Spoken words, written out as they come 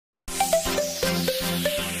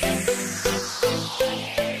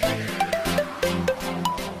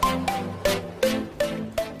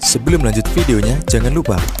Sebelum lanjut videonya, jangan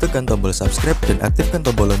lupa tekan tombol subscribe dan aktifkan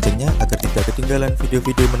tombol loncengnya agar tidak ketinggalan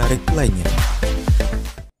video-video menarik lainnya.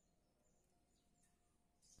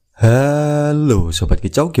 Halo Sobat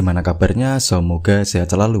Kicau, gimana kabarnya? Semoga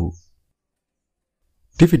sehat selalu.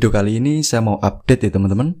 Di video kali ini saya mau update ya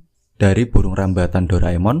teman-teman, dari burung Rambatan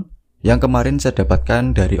Doraemon yang kemarin saya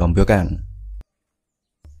dapatkan dari Ombyokan.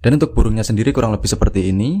 Dan untuk burungnya sendiri kurang lebih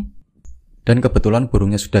seperti ini. Dan kebetulan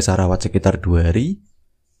burungnya sudah saya rawat sekitar 2 hari.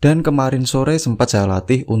 Dan kemarin sore sempat saya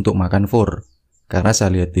latih untuk makan fur. Karena saya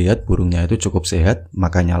lihat-lihat burungnya itu cukup sehat,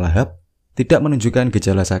 makannya lahap, tidak menunjukkan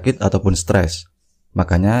gejala sakit ataupun stres.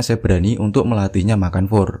 Makanya saya berani untuk melatihnya makan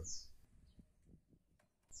fur.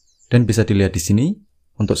 Dan bisa dilihat di sini,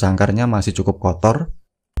 untuk sangkarnya masih cukup kotor.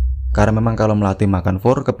 Karena memang kalau melatih makan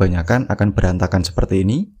fur kebanyakan akan berantakan seperti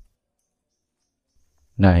ini.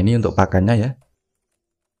 Nah, ini untuk pakannya ya.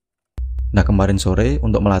 Nah, kemarin sore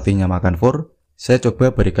untuk melatihnya makan fur, saya coba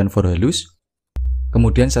berikan fur halus.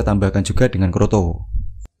 Kemudian saya tambahkan juga dengan kroto.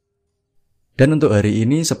 Dan untuk hari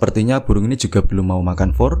ini sepertinya burung ini juga belum mau makan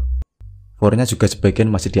fur. Furnya juga sebagian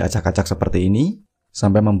masih diacak-acak seperti ini,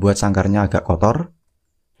 sampai membuat sangkarnya agak kotor.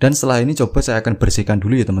 Dan setelah ini coba saya akan bersihkan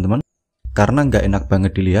dulu ya teman-teman. Karena nggak enak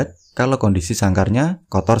banget dilihat kalau kondisi sangkarnya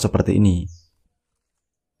kotor seperti ini.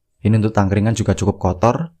 Ini untuk tangkringan juga cukup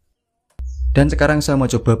kotor. Dan sekarang saya mau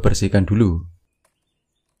coba bersihkan dulu.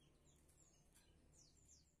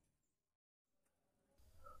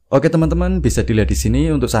 Oke teman-teman, bisa dilihat di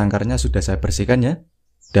sini untuk sangkarnya sudah saya bersihkan ya.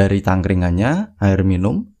 Dari tangkringannya, air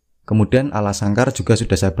minum, kemudian alas sangkar juga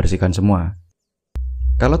sudah saya bersihkan semua.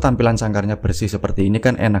 Kalau tampilan sangkarnya bersih seperti ini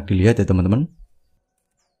kan enak dilihat ya teman-teman.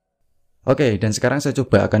 Oke, dan sekarang saya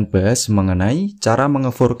coba akan bahas mengenai cara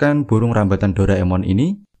mengefurkan burung Rambatan Doraemon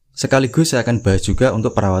ini. Sekaligus saya akan bahas juga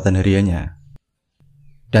untuk perawatan hariannya.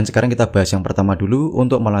 Dan sekarang kita bahas yang pertama dulu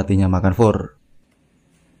untuk melatihnya makan fur.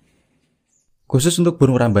 Khusus untuk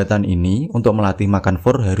burung rambatan ini, untuk melatih makan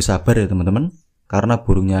fur harus sabar ya teman-teman. Karena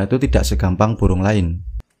burungnya itu tidak segampang burung lain.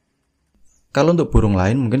 Kalau untuk burung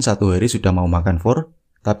lain mungkin 1 hari sudah mau makan fur.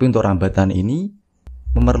 Tapi untuk rambatan ini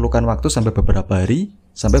memerlukan waktu sampai beberapa hari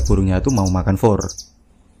sampai burungnya itu mau makan fur.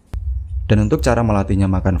 Dan untuk cara melatihnya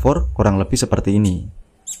makan fur kurang lebih seperti ini.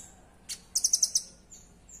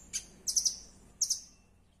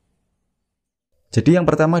 Jadi yang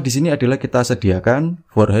pertama di sini adalah kita sediakan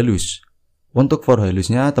fur halus. Untuk fur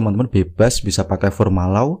halusnya teman-teman bebas bisa pakai fur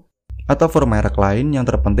malau atau fur merek lain, yang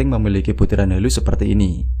terpenting memiliki butiran halus seperti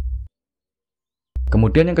ini.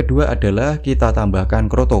 Kemudian yang kedua adalah kita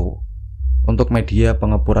tambahkan kroto. Untuk media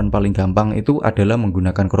pengepuran paling gampang itu adalah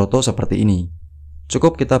menggunakan kroto seperti ini.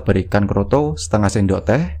 Cukup kita berikan kroto setengah sendok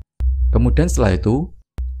teh. Kemudian setelah itu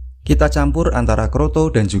kita campur antara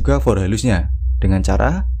kroto dan juga fur halusnya dengan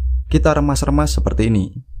cara kita remas-remas seperti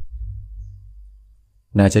ini.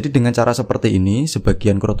 Nah, jadi dengan cara seperti ini,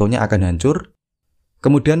 sebagian krotonya akan hancur,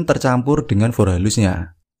 kemudian tercampur dengan fur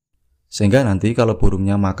halusnya. Sehingga nanti kalau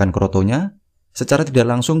burungnya makan krotonya, secara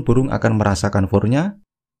tidak langsung burung akan merasakan furnya.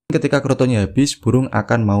 Ketika krotonya habis, burung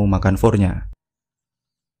akan mau makan furnya.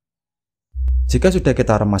 Jika sudah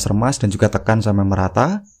kita remas-remas dan juga tekan sampai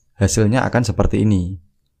merata, hasilnya akan seperti ini.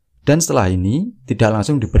 Dan setelah ini, tidak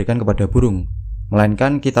langsung diberikan kepada burung,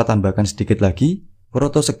 melainkan kita tambahkan sedikit lagi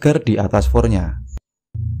kroto segar di atas furnya.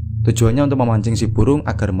 Tujuannya untuk memancing si burung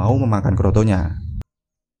agar mau memakan krotonya.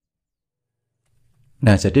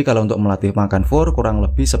 Nah, jadi kalau untuk melatih makan fur kurang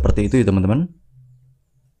lebih seperti itu ya teman-teman.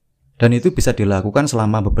 Dan itu bisa dilakukan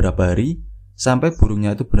selama beberapa hari sampai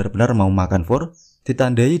burungnya itu benar-benar mau makan fur,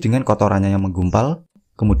 ditandai dengan kotorannya yang menggumpal,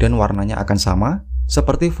 kemudian warnanya akan sama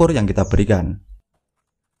seperti fur yang kita berikan.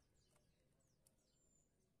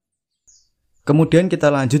 Kemudian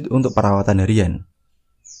kita lanjut untuk perawatan harian.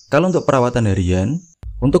 Kalau untuk perawatan harian,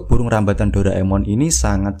 untuk burung Rambatan Doraemon ini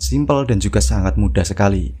sangat simpel dan juga sangat mudah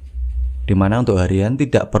sekali. Dimana untuk harian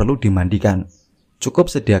tidak perlu dimandikan. Cukup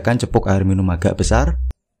sediakan cepuk air minum agak besar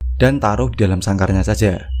dan taruh di dalam sangkarnya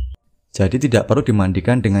saja. Jadi tidak perlu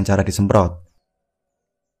dimandikan dengan cara disemprot.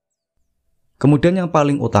 Kemudian yang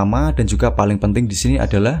paling utama dan juga paling penting di sini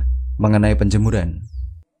adalah mengenai penjemuran.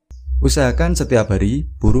 Usahakan setiap hari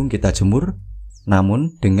burung kita jemur,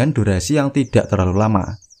 namun dengan durasi yang tidak terlalu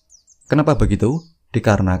lama. Kenapa begitu?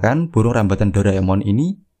 Dikarenakan burung Rambatan Doraemon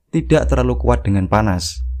ini tidak terlalu kuat dengan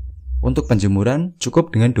panas. Untuk penjemuran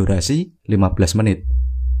cukup dengan durasi 15 menit.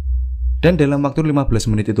 Dan dalam waktu 15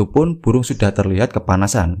 menit itu pun burung sudah terlihat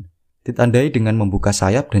kepanasan, ditandai dengan membuka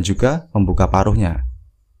sayap dan juga membuka paruhnya.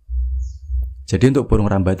 Jadi untuk burung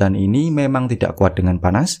rambatan ini memang tidak kuat dengan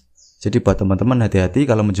panas. Jadi buat teman-teman hati-hati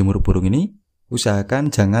kalau menjemur burung ini, usahakan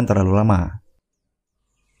jangan terlalu lama.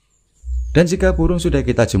 Dan jika burung sudah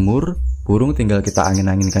kita jemur, burung tinggal kita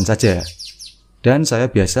angin-anginkan saja. Dan saya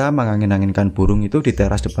biasa mengangin-anginkan burung itu di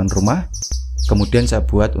teras depan rumah. Kemudian saya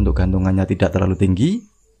buat untuk gantungannya tidak terlalu tinggi,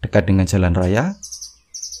 dekat dengan jalan raya,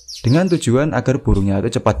 dengan tujuan agar burungnya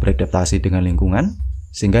itu cepat beradaptasi dengan lingkungan,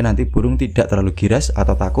 sehingga nanti burung tidak terlalu giras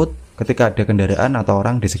atau takut ketika ada kendaraan atau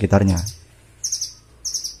orang di sekitarnya.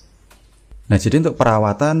 Nah, jadi untuk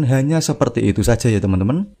perawatan hanya seperti itu saja ya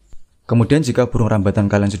teman-teman. Kemudian jika burung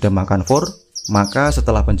rambatan kalian sudah makan fur, maka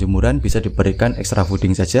setelah penjemuran bisa diberikan extra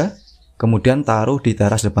fooding saja, kemudian taruh di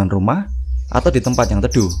teras depan rumah atau di tempat yang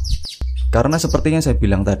teduh. Karena seperti yang saya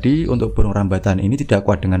bilang tadi, untuk burung rambatan ini tidak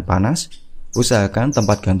kuat dengan panas, usahakan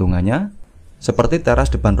tempat gantungannya seperti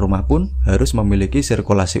teras depan rumah pun harus memiliki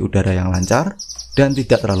sirkulasi udara yang lancar dan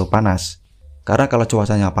tidak terlalu panas. Karena kalau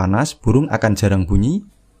cuacanya panas, burung akan jarang bunyi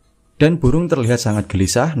dan burung terlihat sangat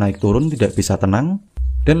gelisah, naik turun tidak bisa tenang,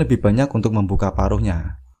 dan lebih banyak untuk membuka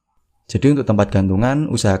paruhnya. Jadi untuk tempat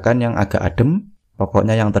gantungan usahakan yang agak adem,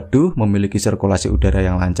 pokoknya yang teduh, memiliki sirkulasi udara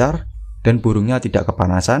yang lancar, dan burungnya tidak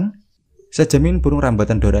kepanasan. Saya jamin burung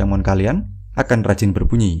rambatan Doraemon kalian akan rajin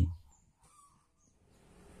berbunyi.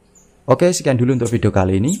 Oke, sekian dulu untuk video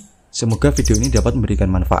kali ini. Semoga video ini dapat memberikan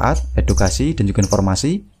manfaat, edukasi, dan juga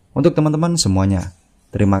informasi untuk teman-teman semuanya.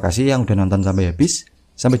 Terima kasih yang udah nonton sampai habis.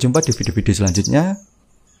 Sampai jumpa di video-video selanjutnya.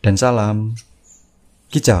 Dan salam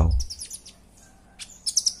Kicau.